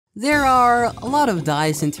There are a lot of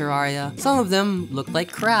dyes in Terraria. Some of them look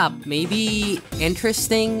like crap, maybe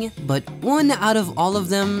interesting, but one out of all of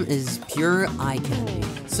them is pure eye candy.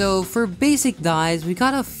 So for basic dyes, we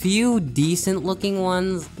got a few decent looking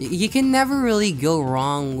ones. You can never really go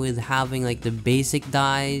wrong with having like the basic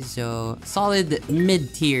dyes, so solid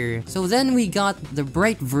mid tier. So then we got the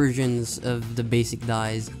bright versions of the basic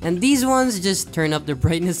dyes, and these ones just turn up the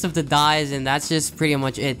brightness of the dyes, and that's just pretty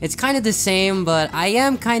much it. It's kind of the same, but I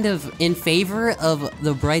am kind of in favor of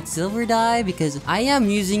the bright silver dye because I am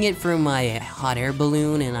using it for my hot air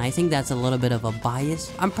balloon, and I think that's a little bit of a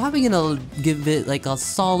bias. I'm probably gonna give it like a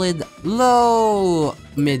solid low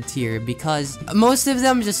mid tier because most of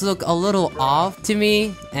them just look a little off to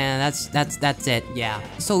me, and that's it. Yeah,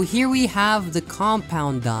 so here we have the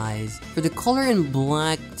compound dyes. For the color and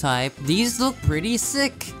black type, these look pretty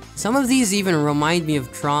sick. Some of these even remind me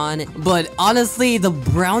of Tron, but honestly, the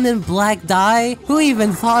brown and black dye? Who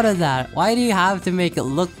even thought of that? Why do you have to make it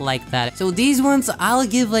look like that? So these ones, I'll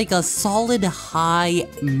give like a solid high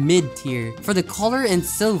mid tier. For the color and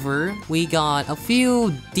silver, we got a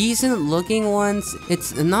few decent looking ones.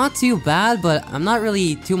 It's not too bad, but I'm not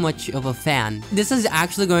really too much of a fan. This is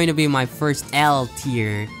actually going to be my first L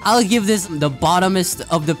tier. I'll give this the bottomest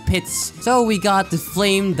of the pits. So we got the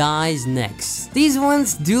flame dyes next. These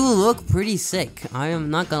ones do look pretty sick, I am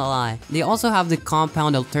not gonna lie. They also have the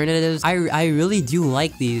compound alternatives. I really do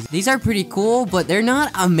like these. These are pretty cool, but they're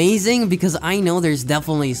not amazing because I know there's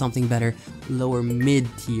definitely something better. Lower mid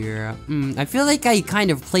tier. I feel like I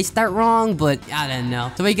kind of placed that wrong, but I don't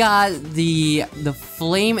know. So we got the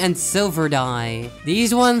flame and silver dye.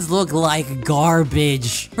 These ones look like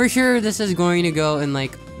garbage. For sure, this is going to go in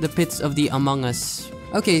like the pits of the Among Us.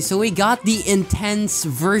 Okay, so we got the intense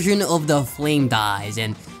version of the flame dyes,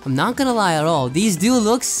 and I'm not gonna lie at all, these do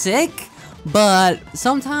look sick, but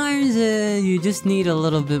sometimes you just need a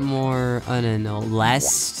little bit more, I don't know,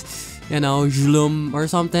 less, you know, zhlum or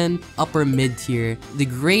something. Upper mid tier, the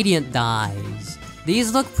gradient dyes.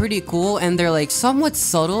 These look pretty cool, and they're like somewhat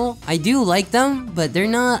subtle. I do like them, but they're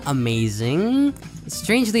not amazing.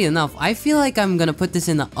 Strangely enough, I feel like I'm gonna put this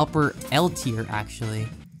in the upper L tier actually.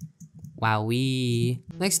 Wowee.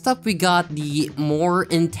 Next up, we got the more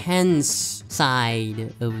intense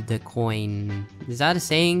side of the coin. Is that a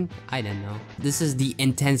saying? I don't know. This is the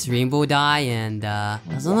intense rainbow dye, and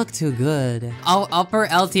doesn't look too good. Oh, upper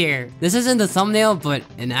L tier. This is in the thumbnail, but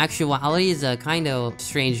in actuality, it's a kind of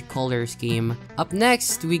strange color scheme. Up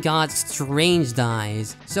next, we got strange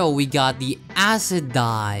dyes. So we got the acid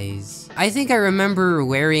dyes. I think I remember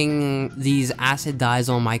wearing these acid dyes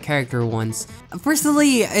on my character once.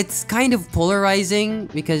 Personally, it's kind of polarizing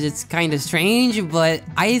because it's kind of strange, but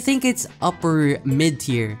I think it's upper mid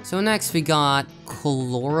tier. So next we got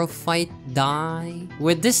chlorophyte dye.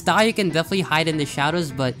 With this dye, you can definitely hide in the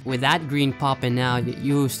shadows, but with that green popping out,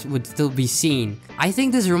 you would still be seen. I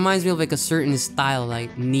think this reminds me of like a certain style,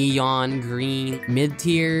 like neon green, mid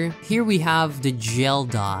tier. Here we have the gel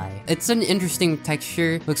dye. It's an interesting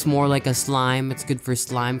texture, looks more like a slime. It's good for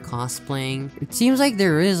slime cosplaying. It seems like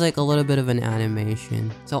there is like a little bit of an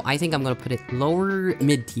animation, so I think I'm gonna put it lower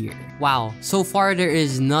mid tier. Wow, so far there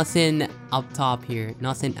is nothing up top here,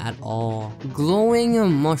 nothing at all. Glowing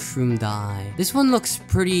mushroom dye. This one looks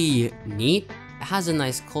pretty neat. It has a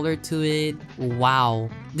nice color to it. Wow.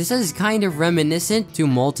 This is kind of reminiscent to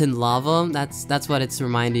molten lava. That's what it's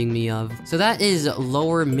reminding me of. So that is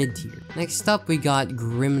lower mid tier. Next up, we got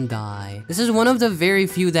grim dye. This is one of the very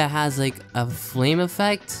few that has like a flame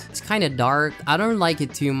effect. It's kind of dark. I don't like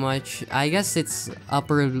it too much. I guess it's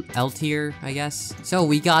upper L tier, I guess. So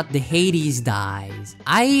we got the Hades dyes.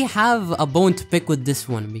 I have a bone to pick with this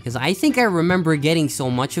one because I think I remember getting so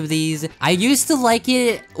much of these. I used to like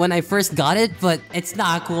it when I first got it, but it's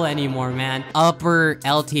not cool anymore, man. Upper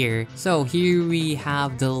L tier. So here we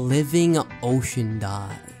have the living ocean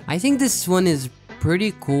dye. I think this one is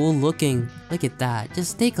pretty cool looking. Look at that.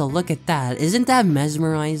 Just take a look at that. Isn't that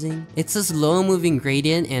mesmerizing? It's a slow moving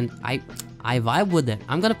gradient, and I vibe with it.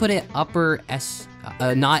 I'm gonna put it upper S,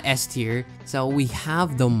 not S tier. So we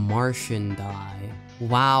have the Martian dye.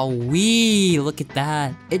 Wow, look at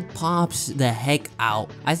that. It pops the heck out.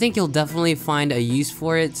 I think you'll definitely find a use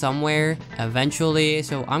for it somewhere eventually.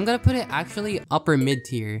 So I'm gonna put it actually upper mid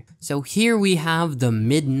tier. So here we have the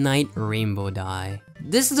midnight rainbow dye.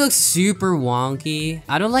 This looks super wonky.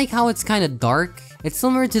 I don't like how it's kind of dark. It's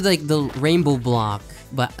similar to like the rainbow block,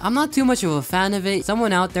 but I'm not too much of a fan of it.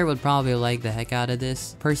 Someone out there would probably like the heck out of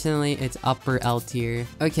this. Personally, it's upper L tier.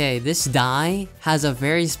 Okay, this die has a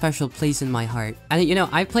very special place in my heart. And you know,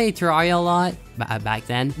 I played Terraria a lot back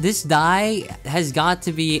then. This die has got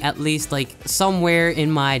to be at least like somewhere in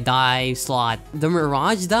my die slot. The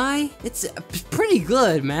Mirage die, it's pretty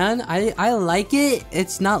good, man. I like it.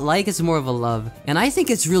 It's not like, it's more of a love. And I think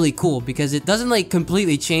it's really cool because it doesn't like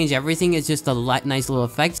completely change everything. It's just a nice little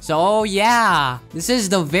effect. So yeah, this is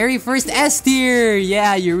the very first S tier.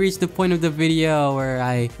 Yeah, you reached the point of the video where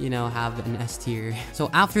I, you know, have an S tier. So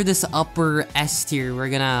after this upper S tier, we're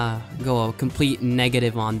gonna go a complete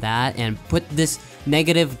negative on that and put this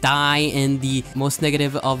negative die in the most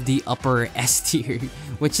negative of the upper S tier,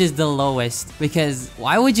 which is the lowest. Because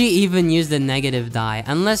why would you even use the negative die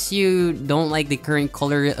unless you don't like the current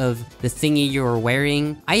color of the thingy you're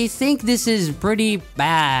wearing? I think this is pretty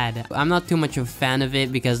bad. I'm not too much of a fan of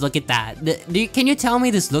it because look at that. Can you tell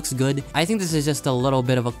me this looks good? I think this is just a little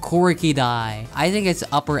bit of a quirky die. I think it's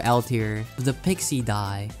upper L tier. The pixie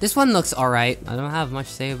die. This one looks alright. I don't have much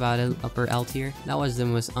to say about it. Upper L tier. That was the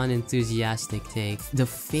most unenthusiastic take. The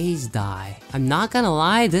phase die. I'm not gonna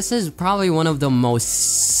lie, this is probably one of the most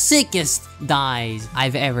sickest dies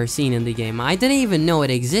I've ever seen in the game. I didn't even know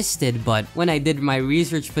it existed, but when I did my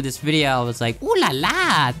research for this video, I was like, ooh la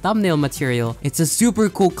la, thumbnail material. It's a super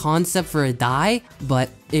cool concept for a die, but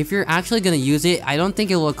if you're actually gonna use it, I don't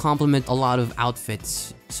think it will complement a lot of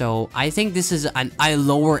outfits. So I think this is a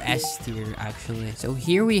lower S tier actually. So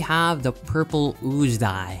here we have the purple ooze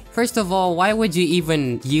die. First of all, why would you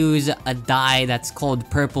even use a die that's called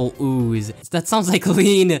purple ooze? That sounds like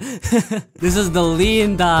lean. This is the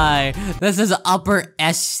lean die. This is upper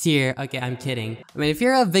S tier. Okay, I'm kidding. I mean, if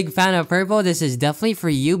you're a big fan of purple, this is definitely for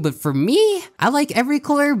you. But for me, I like every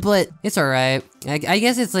color, but it's alright. I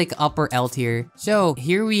guess it's like upper L tier. So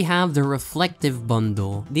here we have the reflective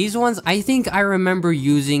bundle. These ones, I think I remember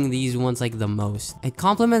using these ones like the most. It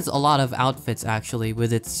complements a lot of outfits actually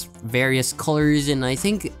with its various colors, and I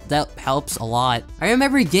think that helps a lot. I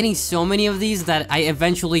remember getting so many of these that I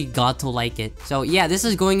eventually got to like it. So yeah, this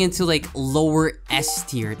is going into like lower S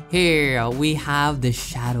tier. Here we have the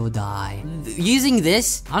shadow die. Using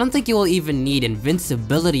this, I don't think you will even need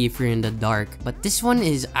invincibility if you're in the dark, but this one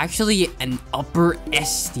is actually an upper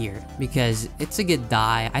S tier because it's a good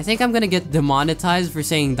die. I think I'm gonna get demonetized for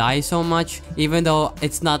saying die so much, even though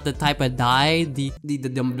it's not the type of die.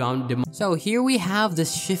 So here we have the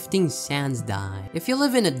shifting sands die. If you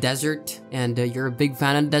live in a desert and you're a big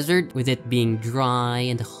fan of desert, with it being dry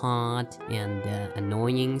and hot and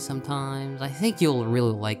annoying sometimes, I think you'll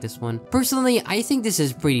really like this one. Personally, I think this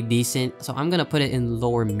is pretty decent, so I'm gonna put it in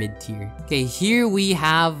lower mid tier. Okay, here we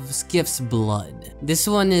have Skiff's blood. This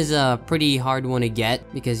one is a pretty hard one to get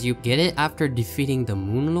because you get it after defeating the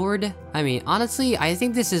Moon Lord. I mean, honestly, I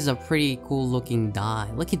think this is a pretty cool looking die.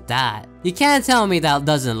 Look at that. You can't tell me that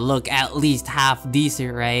doesn't look at least half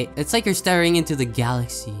decent, right? It's like you're staring into the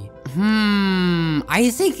galaxy. I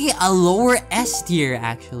think a lower S tier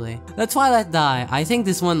actually. The Twilight die. I think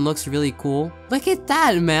this one looks really cool. Look at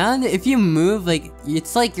that, man. If you move, like,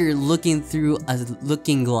 it's like you're looking through a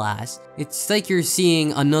looking glass. It's like you're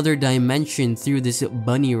seeing another dimension through this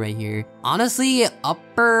bunny right here. Honestly,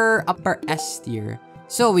 upper S tier.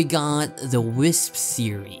 So we got the Wisp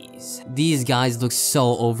series. These guys look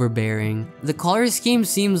so overbearing. The color scheme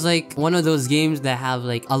seems like one of those games that have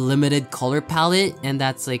like a limited color palette, and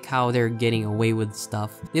that's like how they're getting away with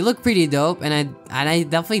stuff. They look pretty dope, and I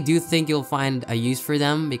definitely do think you'll find a use for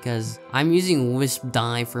them because I'm using Wisp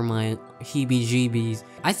die for my heebie-jeebies.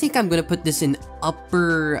 I think I'm gonna put this in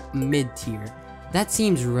upper mid tier. That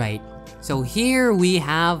seems right. So here we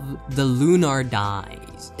have the Lunar dies.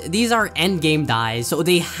 These are endgame dies, so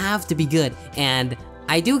they have to be good. And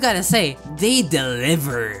I do gotta say, they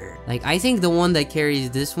deliver. Like, I think the one that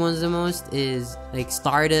carries this one the most is like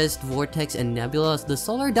Stardust, Vortex, and Nebula. The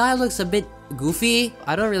Solar die looks a bit goofy.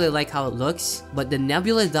 I don't really like how it looks, but the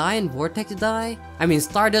Nebula die and Vortex die, I mean,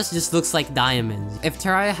 Stardust just looks like diamonds. If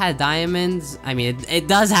Terraria had diamonds, I mean, it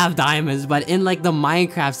does have diamonds, but in like the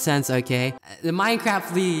Minecraft sense, okay? The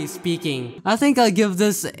Minecraftly speaking, I think I'll give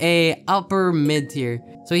this a upper mid tier.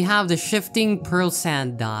 So we have the shifting pearl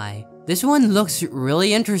sand die. This one looks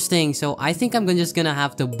really interesting, so I think I'm just gonna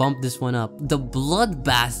have to bump this one up. The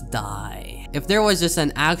Bloodbath die. if there was just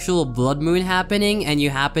an actual blood moon happening and you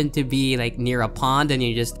happened to be like near a pond and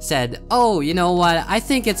you just said, oh, you know what, I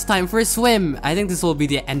think it's time for a swim. I think this will be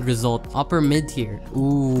the end result. Upper mid tier.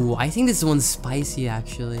 Ooh, I think this one's spicy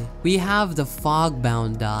actually. We have the fog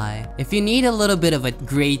bound die. If you need a little bit of a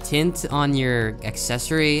gray tint on your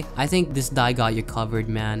accessory, I think this die got you covered,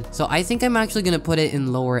 man. So I think I'm actually gonna put it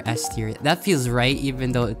in lower S tier. That feels right,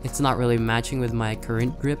 even though it's not really matching with my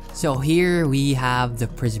current grip. So here we have the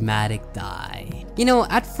prismatic die. You know,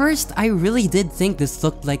 at first I really did think this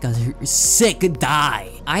looked like a sick die.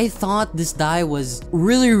 I thought this die was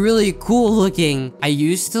really cool looking. I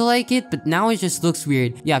used to like it, but now it just looks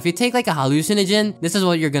weird. Yeah, if you take like a hallucinogen, this is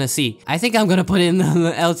what you're gonna see. I think I'm gonna put it in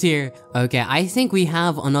the L tier. Okay, I think we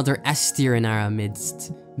have another S tier in our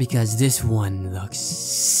midst, because this one looks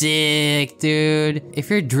sick, dude. If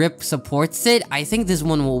your drip supports it, I think this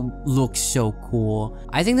one will look so cool.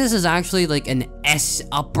 I think this is actually like an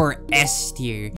upper S tier.